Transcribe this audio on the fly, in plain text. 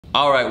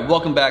All right,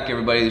 welcome back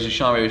everybody. This is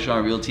Sean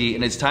Realty,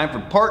 and it's time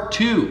for part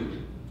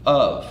 2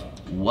 of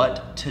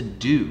what to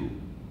do.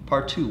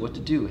 Part 2, what to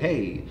do.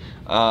 Hey,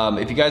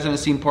 if you guys haven't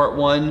seen part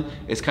 1,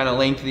 it's kind of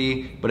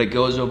lengthy, but it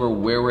goes over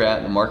where we're at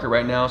in the market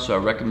right now. So I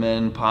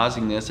recommend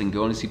pausing this and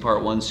going to see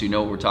part 1 so you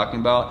know what we're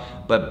talking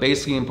about. But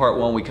basically in part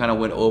 1, we kind of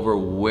went over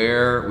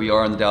where we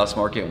are in the Dallas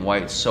market and why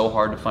it's so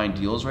hard to find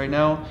deals right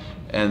now.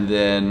 And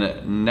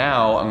then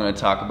now I'm going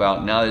to talk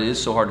about, now that it is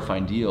so hard to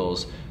find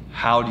deals,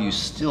 how do you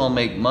still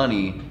make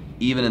money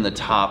even in the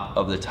top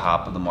of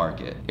the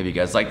market. If you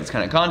guys like this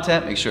kind of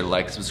content, make sure to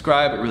like and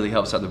subscribe. It really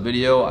helps out the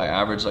video. I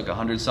average like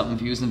 100 something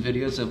views in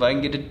videos. So if I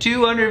can get to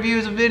 200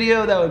 views a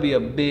video, that would be a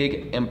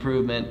big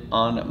improvement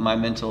on my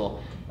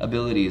mental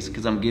abilities,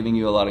 because I'm giving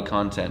you a lot of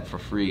content for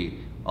free.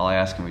 All I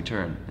ask in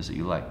return is that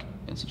you like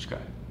and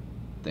subscribe.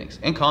 Thanks,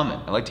 and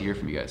comment. I'd like to hear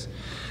from you guys.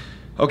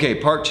 Okay,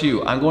 part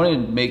 2. I'm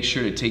going to make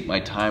sure to take my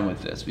time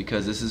with this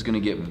because this is going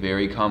to get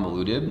very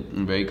convoluted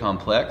and very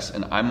complex,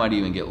 and I might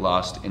even get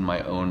lost in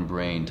my own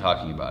brain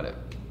talking about it.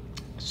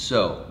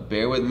 So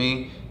bear with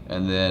me,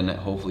 and then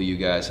hopefully you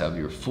guys have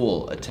your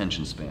full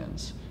attention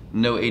spans.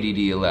 No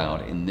ADD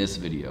allowed in this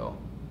video,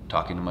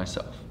 talking to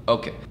myself.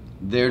 Okay,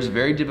 it's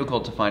very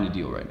difficult to find a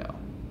deal right now,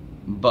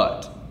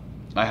 but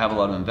I have a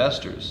lot of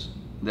investors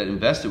that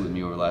invested with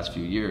me over the last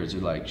few years.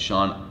 They're like,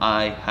 Sean,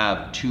 I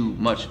have too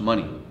much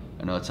money.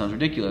 I know it sounds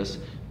ridiculous,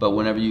 but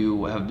whenever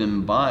you have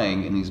been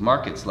buying in these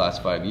markets the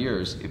last 5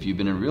 years, if you've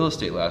been in real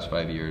estate the last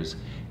 5 years,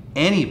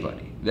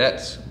 anybody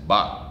that's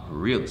bought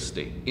real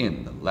estate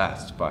in the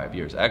last 5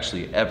 years,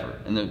 actually ever,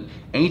 and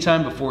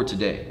anytime before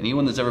today,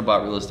 anyone that's ever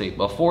bought real estate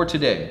before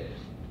today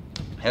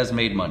has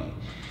made money.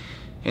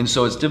 And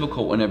so it's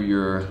difficult whenever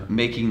you're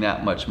making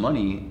that much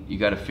money, you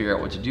gotta figure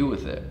out what to do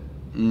with it.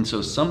 And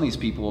so some of these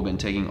people have been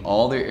taking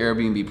all their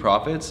Airbnb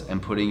profits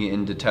and putting it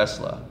into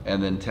Tesla,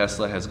 and then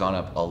Tesla has gone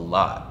up a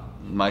lot,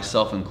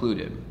 myself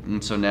included.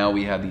 And so now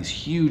we have these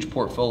huge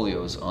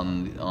portfolios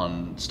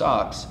on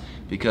stocks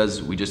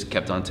because we just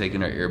kept on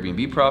taking our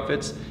Airbnb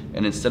profits,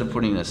 and instead of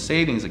putting in a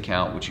savings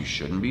account, which you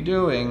shouldn't be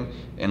doing,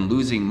 and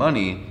losing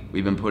money,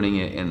 we've been putting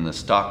it in the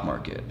stock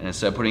market. And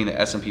instead of putting the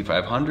S&P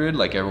 500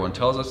 like everyone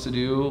tells us to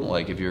do,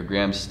 like if you're a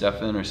Graham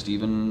Stephan or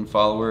Steven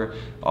follower,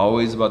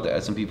 always about the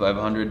S&P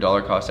 500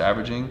 dollar cost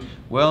averaging,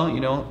 well, you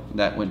know,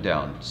 that went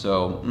down.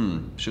 So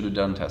should have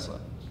done Tesla.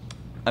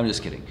 I'm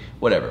just kidding.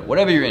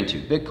 Whatever you're into,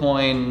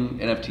 Bitcoin,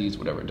 NFTs,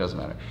 whatever, it doesn't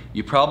matter.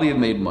 You probably have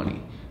made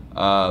money.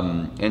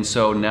 And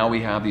so now we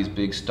have these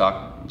big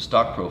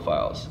stock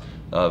profiles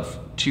of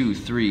 $200,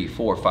 $300,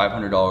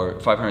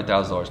 $400,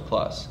 $500,000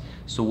 plus.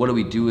 So what do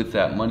we do with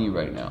that money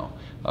right now?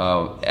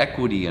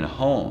 Equity in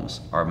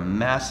homes are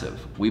massive.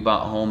 We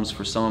bought homes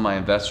for some of my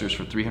investors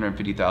for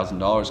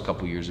 $350,000 a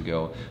couple years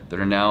ago that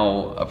are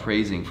now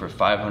appraising for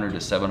 $500,000 to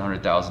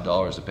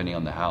 $700,000 depending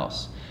on the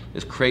house.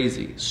 It's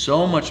crazy.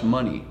 So much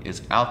money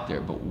is out there,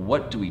 but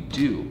what do?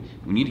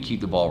 We need to keep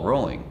the ball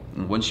rolling.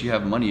 And once you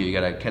have money, you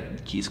gotta,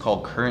 it's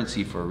called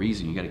currency for a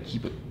reason. You gotta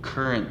keep it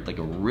current like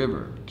a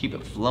river, keep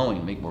it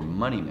flowing, make more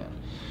money, man.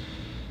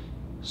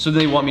 So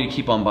they want me to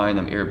keep on buying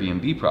them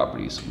Airbnb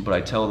properties, but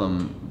I tell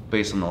them,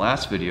 based on the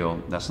last video,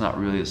 that's not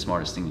really the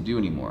smartest thing to do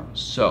anymore.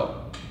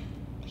 So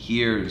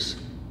here's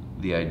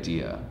the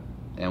idea.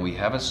 And we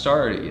haven't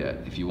started it yet.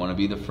 If you want to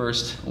be the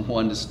first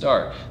one to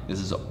start, this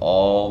is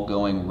all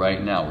going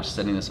right now. We're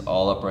setting this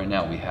all up right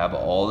now. We have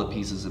all the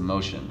pieces in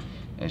motion,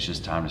 and it's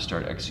just time to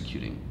start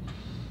executing.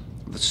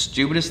 The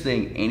stupidest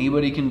thing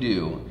anybody can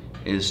do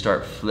is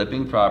start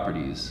flipping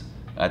properties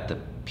at the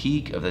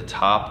peak of the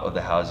top of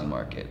the housing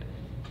market.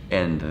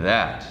 And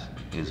that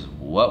is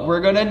what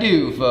we're gonna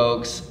do,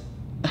 folks.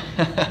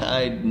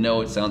 I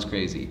know it sounds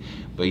crazy,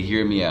 but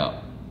hear me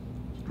out.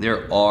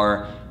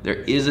 There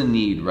is a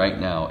need right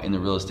now in the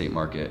real estate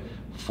market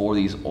for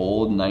these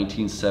old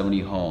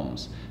 1970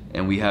 homes.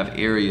 And we have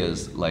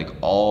areas like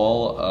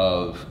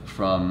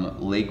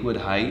from Lakewood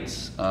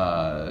Heights,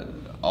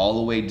 all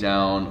the way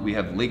down. We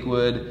have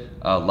Lakewood,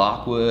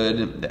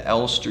 Lockwood, the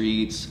L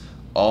Streets,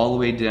 all the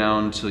way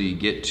down till you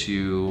get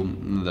to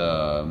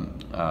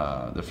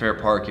the Fair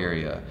Park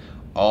area.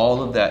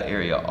 All of that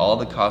area, all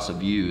the Casa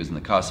Views and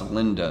the Casa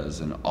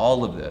Lindas and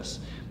all of this,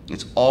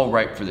 it's all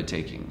ripe for the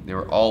taking. They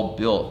were all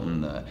built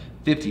in the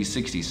 50s,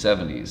 60s,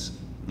 70s,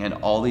 and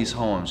all these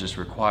homes just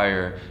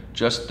require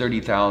just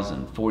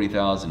 $30,000,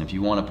 $40,000. If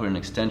you want to put an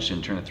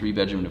extension, turn a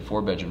 3-bedroom to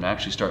 4-bedroom, and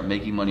actually start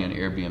making money on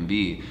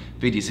Airbnb,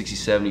 50, 60,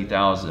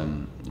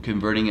 70,000,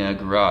 converting a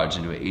garage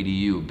into an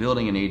ADU,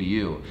 building an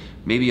ADU,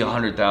 maybe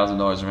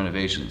 $100,000 in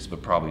renovations,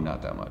 but probably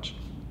not that much.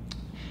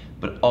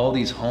 But all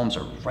these homes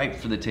are ripe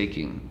for the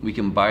taking. We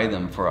can buy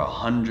them for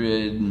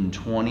 $120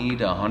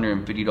 to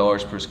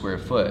 $150 per square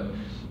foot.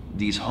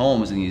 These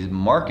homes in these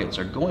markets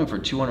are going for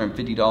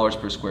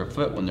 $250 per square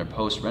foot when they're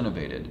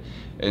post-renovated.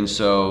 And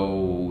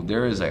so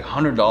there is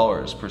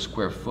 $100 per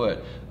square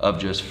foot of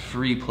just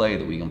free play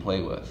that we can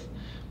play with.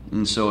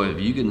 And so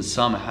if you can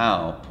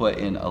somehow put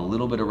in a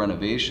little bit of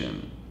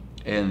renovation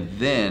And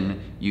then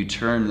you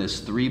turn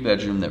this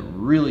 3-bedroom that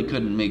really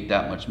couldn't make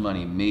that much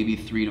money, maybe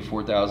 $3,000 to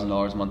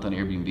 $4,000 a month on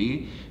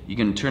Airbnb, you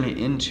can turn it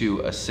into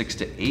a $6,000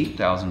 to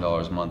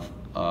 $8,000 a month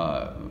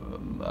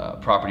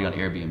property on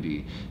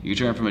Airbnb. You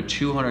turn it from a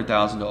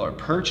 $200,000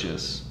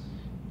 purchase,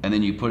 and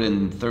then you put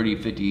in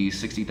 $30,000, $50,000,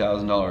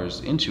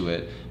 $60,000 into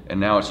it, and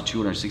now it's a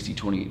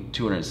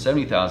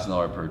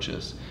 $270,000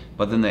 purchase.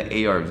 But then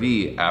the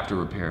ARV after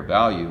repair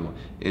value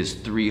is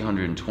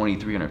 $320,000,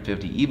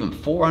 $350,000, even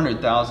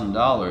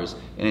 $400,000,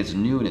 and it's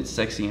new and it's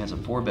sexy and has a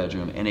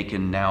 4-bedroom, and it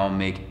can now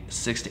make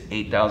 $6,000 to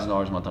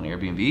 $8,000 a month on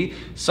Airbnb.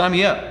 Sign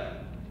me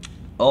up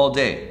all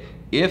day.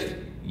 If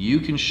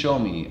you can show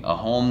me a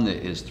home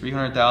that is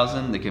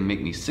 $300,000 that can make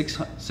me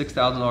 $6,000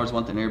 a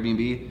month on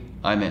Airbnb,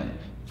 I'm in.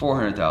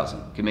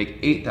 $400,000 can make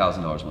 $8,000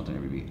 a month on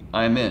Airbnb,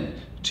 I'm in.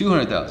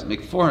 $200,000,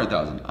 make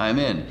 $400,000, I'm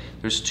in.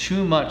 There's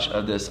too much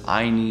of this,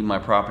 I need my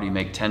property to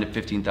make $10,000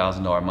 to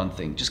 $15,000 a month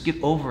thing. Just get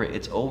over it,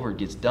 it's over, it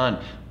gets done.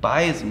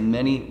 Buy as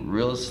many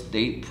real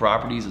estate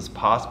properties as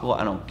possible.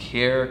 I don't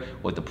care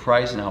what the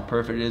price and how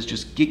perfect it is,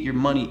 just get your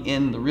money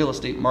in the real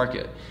estate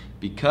market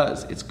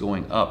because it's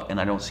going up, and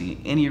I don't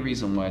see any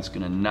reason why it's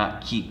gonna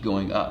not keep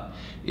going up.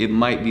 It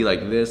might be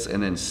like this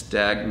and then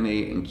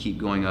stagnate and keep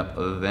going up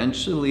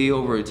eventually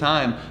over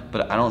time,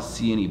 but I don't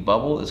see any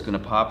bubble. It's gonna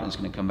pop and it's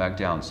gonna come back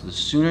down. So the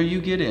sooner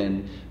you get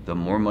in, the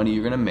more money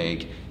you're gonna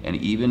make, and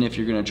even if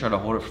you're gonna try to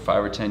hold it for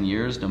 5 or 10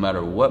 years, no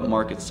matter what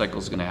market cycle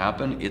is gonna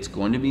happen, it's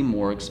going to be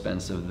more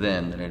expensive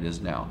then than it is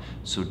now.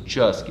 So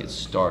just get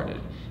started.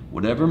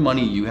 Whatever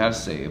money you have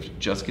saved,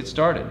 just get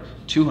started.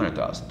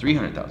 $200,000,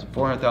 $300,000,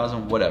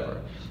 $400,000,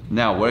 whatever.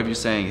 Now, what if you're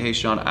saying, hey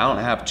Sean, I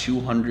don't have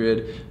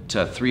 $200,000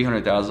 to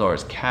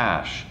 $300,000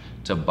 cash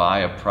to buy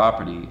a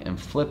property and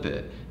flip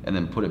it and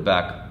then put it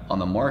back on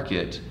the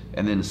market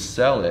and then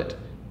sell it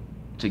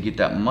to get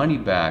that money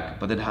back,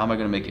 but then how am I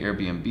gonna make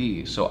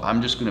Airbnb? So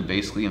I'm just gonna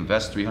basically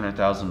invest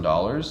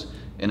 $300,000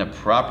 in a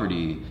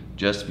property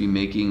just to be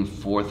making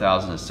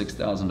 $4,000 to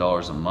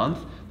 $6,000 a month.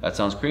 That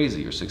sounds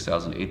crazy, or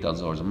 $6,000 to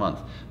 $8,000 a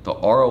month. The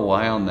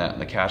ROI on that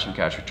and the cash on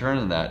cash return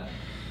on that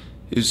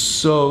is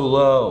so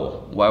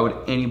low. Why would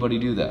anybody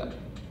do that?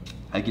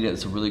 I get it,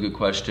 it's a really good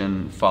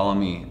question. Follow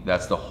me,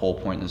 that's the whole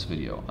point in this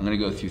video. I'm gonna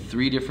go through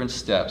 3 different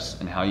steps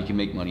and how you can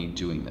make money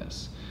doing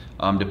this,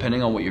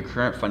 depending on what your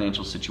current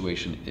financial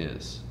situation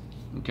is.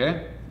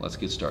 Okay, let's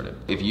get started.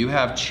 If you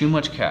have too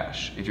much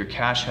cash, if you're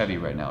cash heavy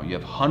right now, you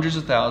have hundreds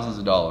of thousands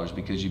of dollars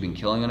because you've been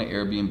killing on an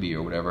Airbnb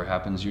or whatever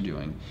happens you're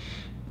doing,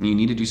 and you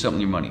need to do something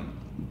with your money,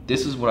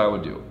 this is what I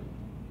would do.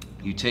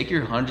 You take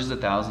your hundreds of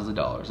thousands of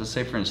dollars, let's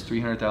say for instance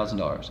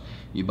 $300,000,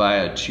 you buy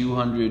a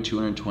 $200,000,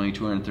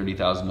 $220,000,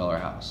 $230,000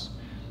 house.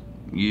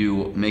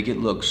 You make it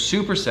look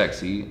super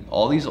sexy.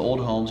 All these old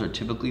homes are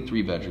typically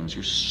 3-bedrooms.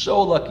 You're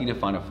so lucky to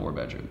find a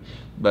 4-bedroom,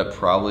 but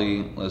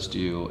probably let's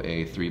do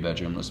a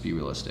 3-bedroom, let's be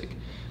realistic.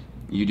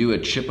 You do a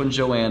Chip and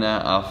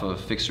Joanna off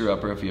of Fixer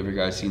Upper, if you ever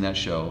guys seen that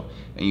show,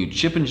 and you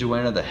Chip and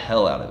Joanna the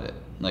hell out of it.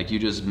 Like you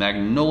just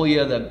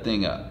Magnolia that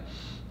thing up.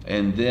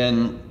 And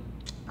then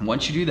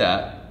once you do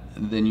that,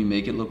 then you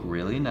make it look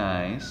really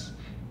nice,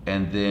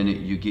 and then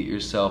you get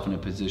yourself in a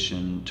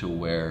position to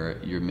where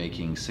you're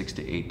making $6,000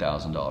 to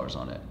 $8,000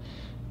 on it,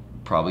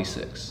 probably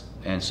 6.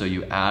 And so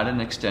you add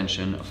an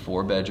extension, a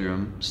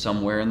 4-bedroom,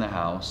 somewhere in the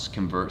house,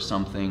 convert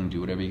something, do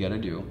whatever you gotta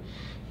do.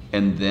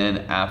 And then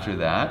after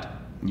that,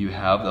 you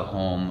have the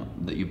home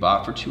that you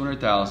bought for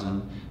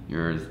 $200,000,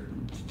 you're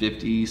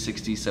 $50,000,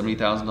 $60,000,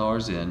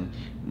 $70,000 in.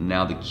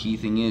 Now the key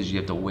thing is you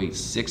have to wait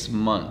 6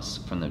 months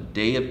from the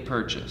day of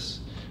purchase.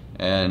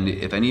 And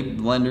if any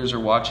lenders are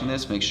watching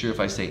this, make sure if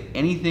I say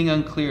anything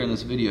unclear in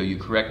this video, you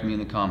correct me in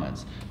the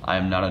comments. I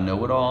am not a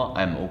know-it-all.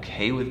 I'm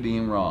okay with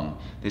being wrong.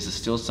 This is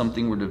still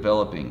something we're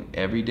developing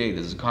every day.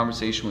 This is a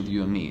conversation with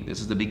you and me. This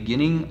is the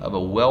beginning of a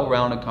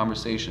well-rounded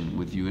conversation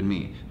with you and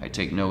me. I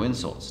take no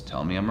insults.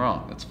 Tell me I'm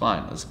wrong. That's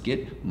fine. Let's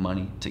get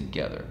money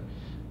together.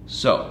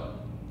 So,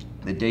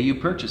 the day you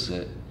purchase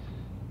it,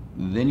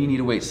 then you need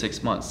to wait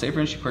 6 months. Say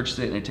for instance you purchase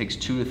it and it takes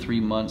 2 to 3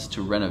 months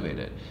to renovate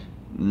it.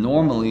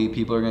 Normally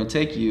people are going to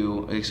take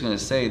you, it's going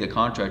to say the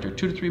contractor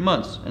 2 to 3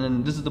 months, and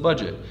then this is the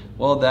budget.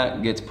 Well,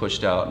 that gets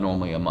pushed out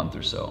normally a month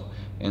or so,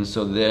 and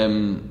so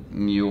then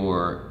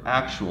your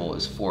actual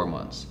is 4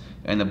 months,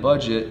 and the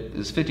budget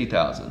is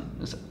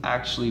 $50,000. It's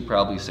actually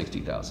probably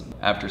 $60,000.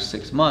 After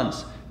 6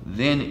 months,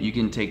 then you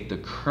can take the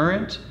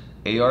current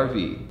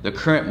ARV, the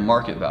current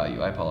market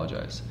value, I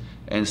apologize,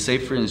 and say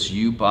for instance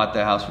you bought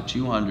the house for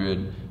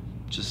 200,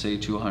 just say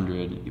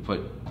 200, you put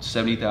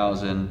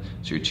 70,000,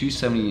 so you're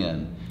 270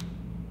 in.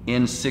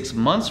 In 6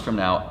 months from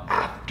now,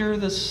 after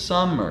the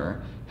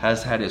summer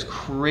has had its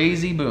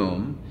crazy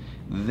boom,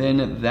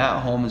 then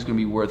that home is going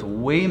to be worth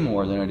way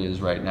more than it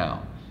is right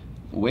now,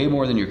 way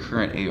more than your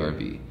current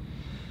ARV.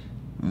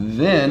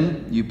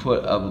 Then you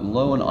put a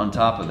loan on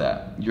top of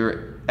that.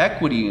 Your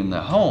equity in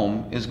the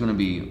home is going to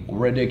be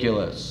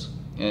ridiculous,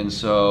 and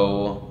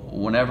so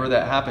whenever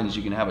that happens,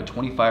 you can have a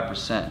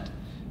 25%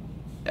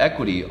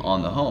 equity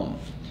on the home.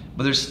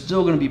 but there's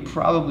still gonna be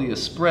probably a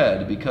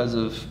spread because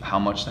of how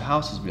much the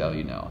house is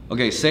valued now.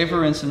 Okay, say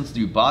for instance,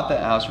 you bought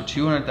that house for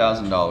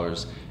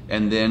 $200,000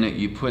 and then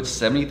you put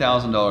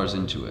 $70,000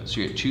 into it,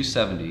 so you're at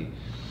 270.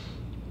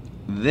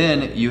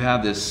 Then you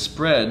have this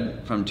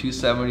spread from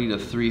 270 to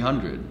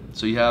 300.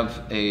 So you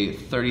have a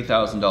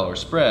 $30,000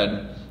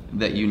 spread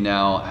that you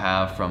now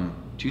have from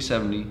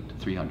 270 to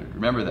 300.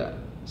 Remember that,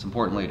 it's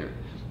important later.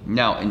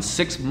 Now in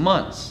 6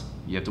 months,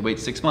 you have to wait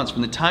 6 months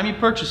from the time you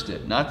purchased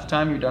it, not the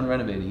time you're done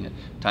renovating it,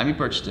 time you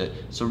purchased it.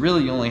 So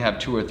really you only have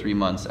 2 or 3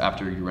 months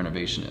after your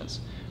renovation is.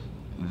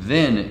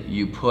 Then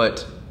you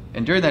put,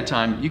 and during that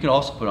time, you can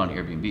also put on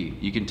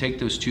Airbnb. You can take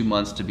those 2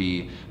 months to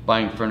be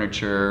buying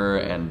furniture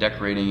and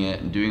decorating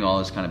it and doing all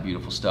this kind of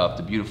beautiful stuff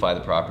to beautify the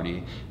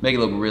property, make it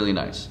look really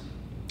nice.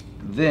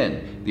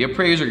 Then the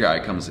appraiser guy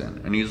comes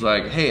in and he's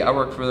like, hey, I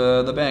work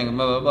for the bank,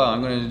 blah, blah, blah.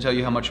 I'm gonna tell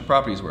you how much your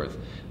property's worth.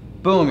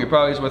 Boom, your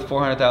property's worth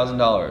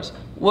 $400,000.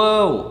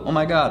 Whoa, oh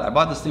my God, I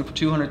bought this thing for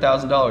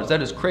 $200,000.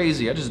 That is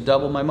crazy, I just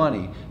doubled my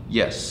money.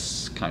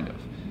 Yes, kind of.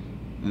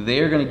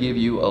 They're gonna give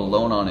you a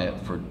loan on it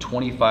for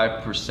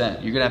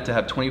 25%. You're gonna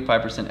have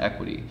 25%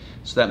 equity.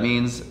 So that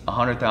means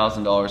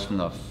 $100,000 from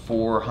the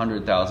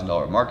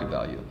 $400,000 market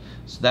value.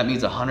 So that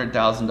means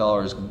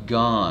 $100,000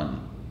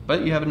 gone.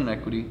 But you have it in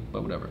equity,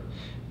 but whatever.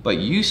 But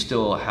you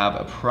still have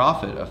a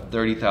profit of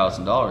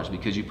 $30,000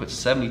 because you put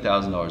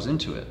 $70,000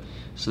 into it.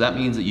 So that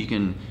means that you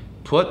can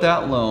put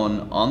that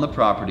loan on the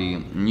property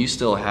and you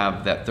still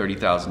have that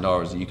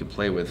 $30,000 that you could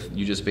play with.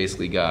 You just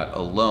basically got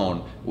a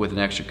loan with an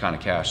extra kind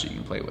of cash that you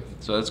can play with.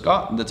 So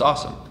that's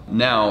awesome.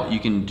 Now you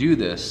can do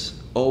this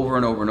over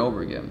and over and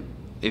over again.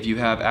 If you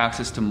have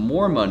access to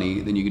more money,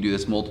 then you can do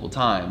this multiple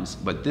times,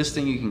 but this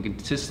thing you can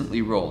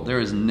consistently roll. There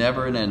is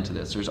never an end to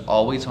this. There's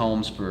always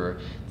homes for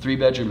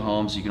 3-bedroom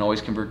homes. You can always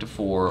convert to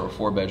 4 or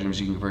 4 bedrooms.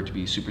 You can convert to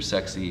be super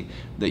sexy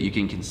that you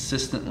can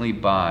consistently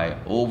buy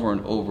over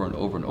and over and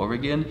over and over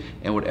again.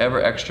 And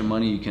whatever extra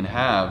money you can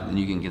have, then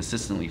you can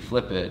consistently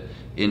flip it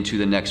into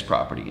the next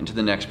property, into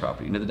the next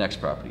property, into the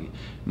next property.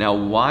 Now,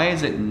 why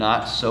is it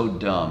not so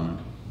dumb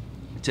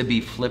to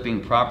be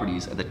flipping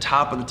properties at the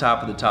top of the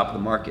top of the top of the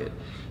market?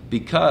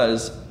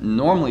 Because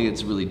normally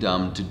it's really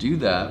dumb to do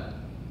that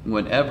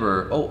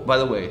whenever, oh, by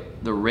the way,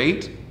 the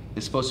rate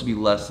is supposed to be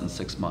less than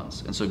 6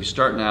 months. And so if you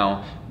start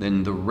now,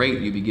 then the rate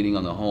you'd be getting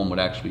on the home would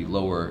actually be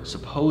lower.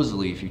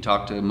 Supposedly, if you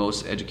talk to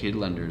most educated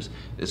lenders,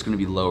 it's gonna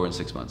be lower in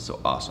 6 months, so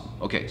awesome.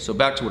 Okay, so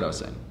back to what I was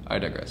saying, I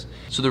digress.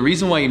 So the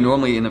reason why you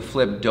normally in a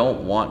flip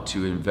don't want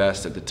to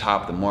invest at the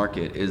top of the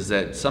market is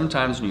that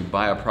sometimes when you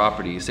buy a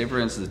property, say for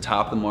instance, the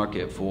top of the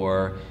market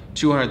for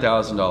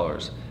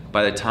 $200,000,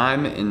 by the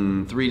time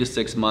in 3 to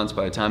 6 months,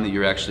 by the time that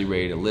you're actually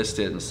ready to list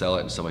it and sell it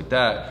and stuff like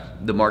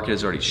that, the market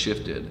has already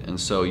shifted. And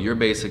so you're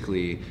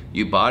basically,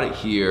 you bought it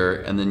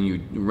here and then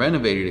you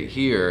renovated it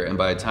here, and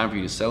by the time for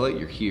you to sell it,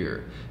 you're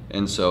here.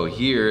 And so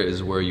here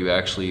is where you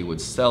actually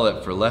would sell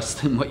it for less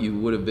than what you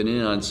would have been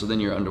in on, so then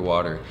you're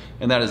underwater.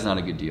 And that is not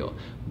a good deal.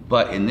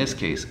 But in this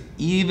case,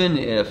 even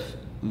if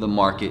the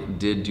market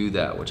did do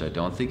that, which I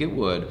don't think it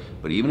would,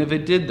 but even if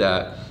it did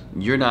that,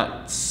 you're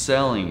not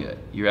selling it,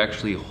 you're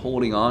actually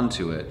holding on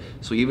to it.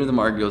 So even if the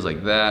market goes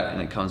like that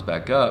and it comes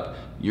back up,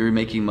 you're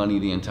making money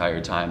the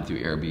entire time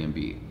through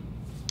Airbnb.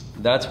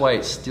 That's why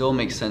it still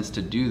makes sense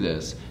to do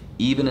this,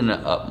 even in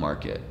an up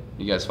market.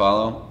 You guys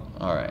follow?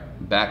 All right,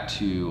 back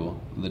to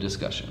the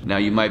discussion. Now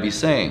you might be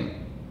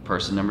saying,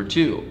 person number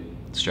 2,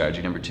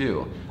 strategy number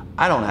 2,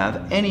 I don't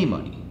have any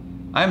money.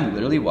 I'm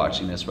literally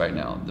watching this right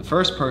now. The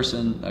first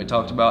person I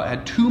talked about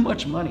had too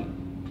much money.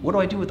 What do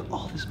I do with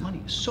all this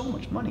money? So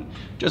much money.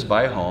 Just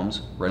buy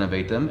homes,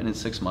 renovate them, and in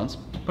 6 months,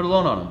 put a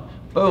loan on them.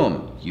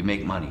 Boom, you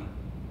make money.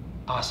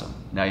 Awesome,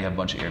 now you have a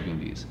bunch of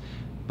Airbnbs.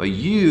 But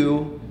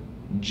you,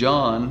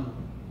 John,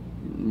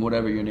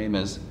 whatever your name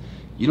is,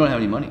 you don't have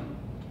any money.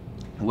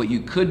 What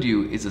you could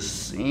do is the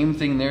same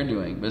thing they're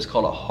doing, but it's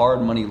called a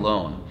hard money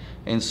loan.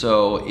 And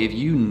so if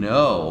you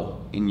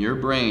know in your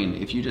brain,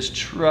 if you just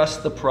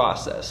trust the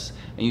process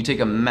and you take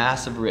a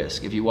massive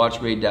risk, if you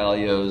watch Ray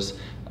Dalio's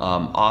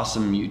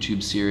awesome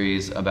YouTube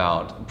series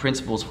about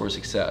principles for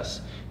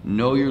success,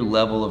 know your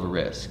level of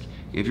risk.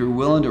 If you're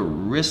willing to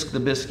risk the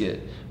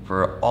biscuit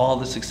for all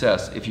the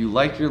success, if you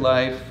like your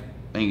life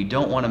and you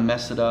don't want to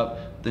mess it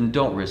up, then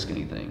don't risk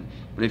anything.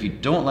 But if you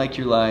don't like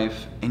your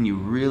life and you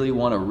really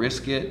want to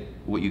risk it,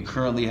 what you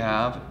currently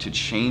have, to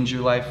change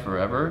your life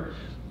forever,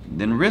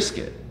 then risk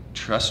it.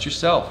 Trust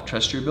yourself,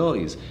 trust your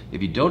abilities.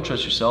 If you don't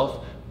trust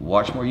yourself,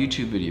 watch more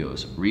YouTube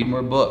videos, read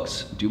more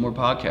books, do more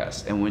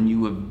podcasts. And when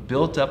you have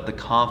built up the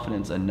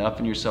confidence enough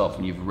in yourself,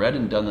 when you've read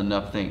and done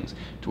enough things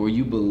to where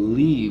you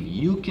believe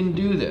you can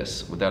do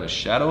this without a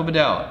shadow of a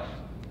doubt,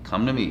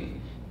 come to me.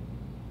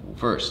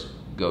 First,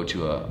 go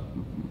to a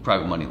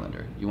private money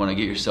lender. You want to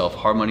get yourself a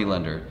hard money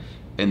lender.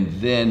 And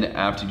then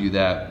after you do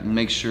that,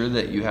 make sure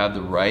that you have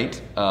the right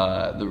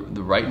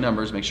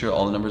numbers, make sure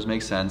all the numbers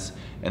make sense,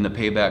 and the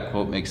payback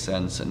quote makes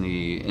sense, and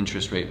the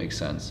interest rate makes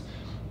sense.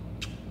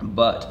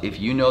 But if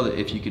you know that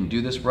if you can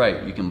do this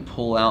right, you can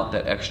pull out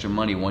that extra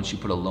money once you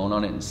put a loan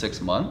on it in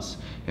 6 months.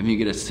 If you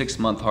get a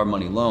 6-month hard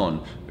money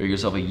loan, or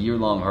yourself a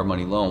year-long hard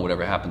money loan,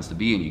 whatever it happens to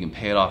be, and you can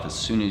pay it off as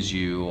soon as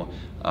you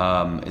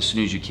can, as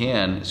soon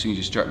as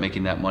you start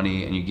making that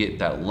money and you get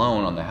that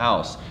loan on the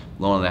house,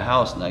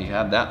 now you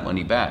have that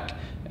money back.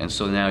 And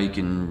so now you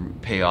can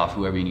pay off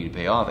whoever you need to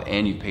pay off,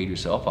 and you've paid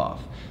yourself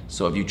off.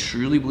 So if you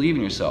truly believe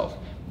in yourself,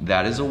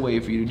 that is a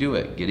way for you to do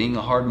it. Getting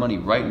hard money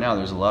right now,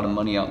 there's a lot of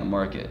money out in the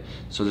market.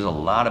 So there's a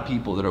lot of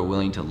people that are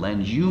willing to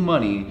lend you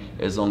money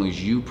as long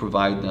as you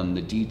provide them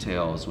the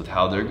details with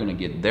how they're gonna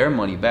get their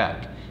money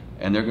back.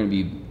 And they're gonna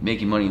be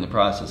making money in the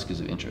process because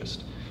of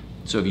interest.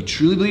 So if you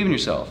truly believe in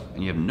yourself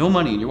and you have no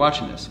money and you're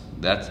watching this,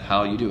 that's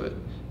how you do it.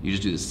 You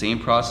just do the same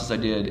process I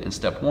did in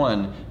step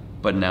 1,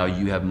 but now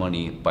you have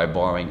money by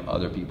borrowing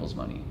other people's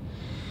money.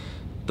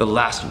 The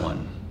last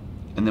one,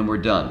 and then we're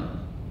done.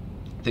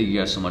 Thank you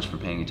guys so much for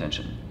paying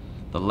attention.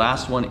 The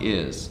last one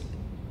is,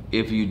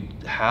 if you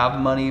have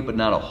money but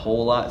not a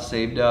whole lot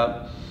saved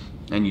up,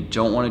 and you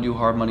don't want to do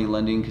hard money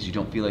lending because you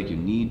don't feel like you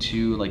need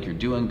to, like you're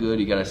doing good,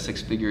 you got a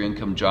 6-figure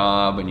income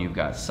job and you've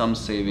got some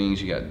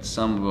savings, you got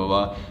some blah,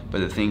 blah, blah.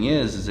 But the thing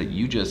is that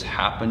you just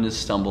happen to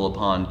stumble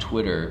upon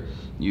Twitter.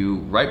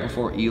 Right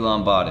before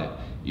Elon bought it,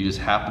 you just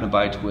happen to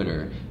buy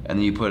Twitter, and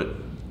then you put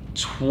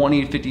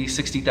 $20, $50,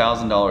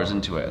 $60,000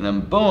 into it, and then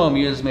boom,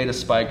 you just made a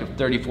spike of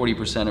 30,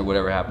 40% or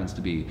whatever it happens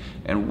to be.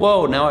 And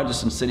whoa, now I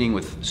just am sitting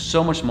with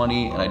so much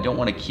money and I don't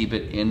want to keep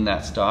it in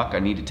that stock. I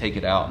need to take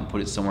it out and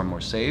put it somewhere more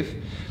safe.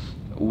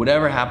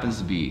 Whatever happens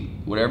to be,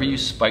 whatever you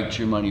spiked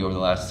your money over the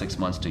last 6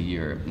 months to a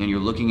year, and you're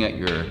looking at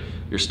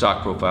your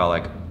stock profile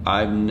like,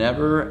 I've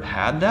never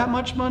had that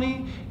much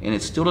money and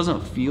it still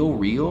doesn't feel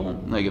real.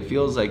 Like it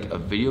feels like a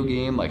video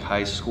game, like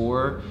high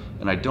score,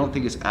 and I don't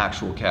think it's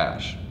actual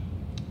cash.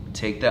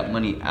 Take that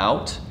money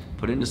out,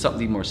 put it into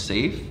something more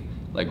safe,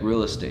 like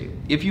real estate.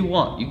 If you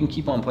want, you can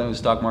keep on playing with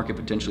the stock market,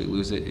 potentially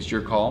lose it, it's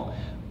your call,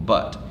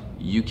 but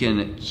you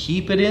can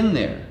keep it in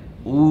there.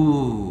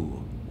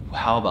 Ooh,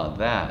 how about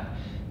that?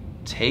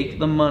 Take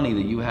the money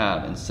that you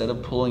have, instead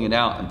of pulling it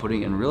out and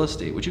putting it in real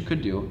estate, which you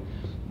could do,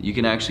 you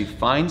can actually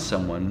find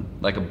someone,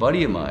 like a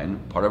buddy of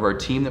mine, part of our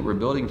team that we're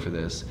building for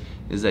this,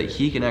 is that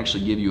he can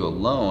actually give you a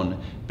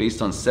loan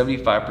based on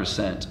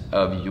 75%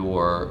 of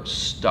your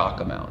stock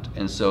amount.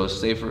 And so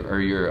say or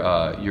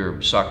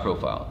your stock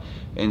profile.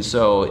 And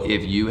so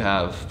if you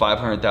have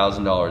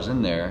 $500,000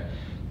 in there,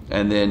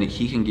 and then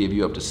he can give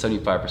you up to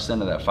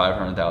 75% of that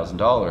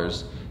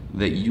 $500,000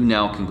 that you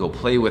now can go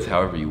play with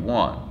however you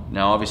want.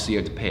 Now obviously you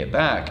have to pay it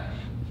back,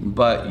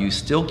 but you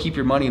still keep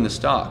your money in the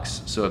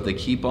stocks. So if they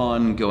keep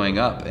on going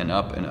up and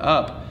up and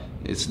up,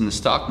 it's in the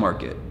stock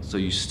market. So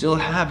you still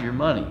have your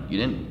money. You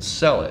didn't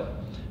sell it,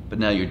 but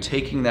now you're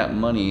taking that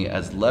money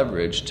as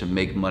leverage to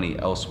make money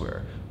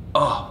elsewhere.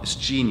 Oh, it's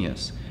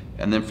genius.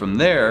 And then from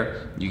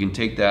there, you can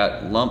take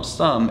that lump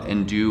sum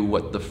and do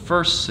what the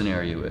first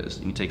scenario is.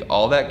 You can take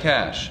all that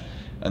cash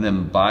and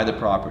then buy the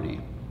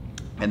property.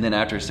 And then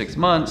after 6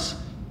 months,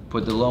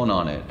 put the loan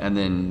on it, and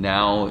then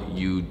now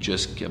you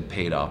just get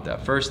paid off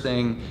that first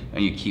thing,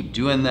 and you keep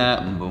doing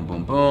that, and boom,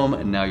 boom, boom,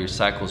 and now your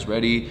cycle's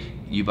ready.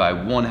 You buy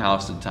 1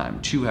 house at a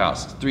time, 2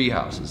 houses, 3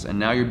 houses, and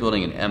now you're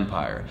building an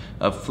empire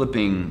of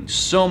flipping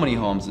so many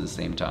homes at the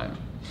same time.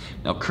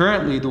 Now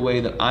currently the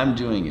way that I'm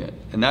doing it,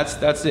 and that's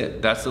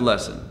it, that's the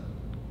lesson.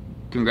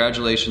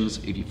 Congratulations,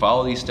 if you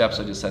follow these steps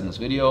I just said in this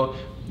video,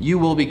 you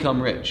will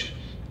become rich.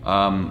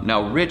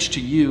 Now rich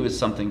to you is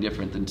something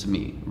different than to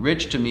me.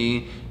 Rich to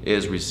me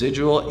is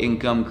residual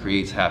income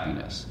creates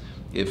happiness.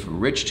 If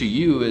rich to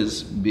you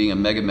is being a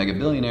mega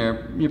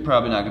billionaire, you're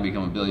probably not gonna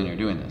become a billionaire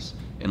doing this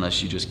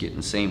unless you just get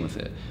insane with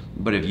it.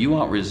 But if you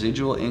want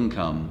residual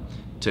income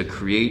to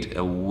create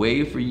a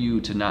way for you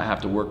to not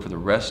have to work for the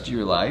rest of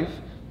your life,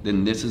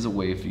 then this is a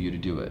way for you to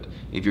do it.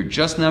 If you're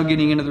just now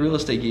getting into the real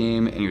estate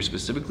game and you're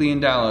specifically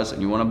in Dallas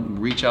and you wanna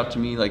reach out to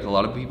me like a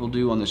lot of people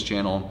do on this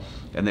channel,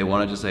 and they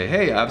wanna just say,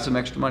 hey, I have some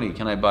extra money,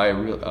 can I buy a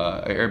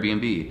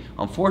Airbnb?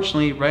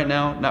 Unfortunately, right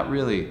now, not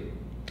really.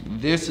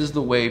 This is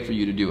the way for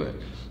you to do it.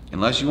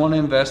 Unless you wanna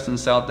invest in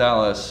South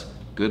Dallas,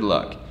 good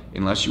luck.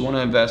 Unless you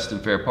wanna invest in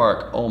Fair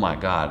Park, oh my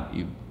God,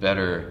 you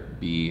better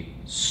be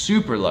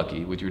super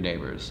lucky with your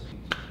neighbors.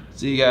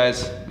 See you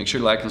guys, make sure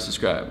to like and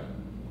subscribe.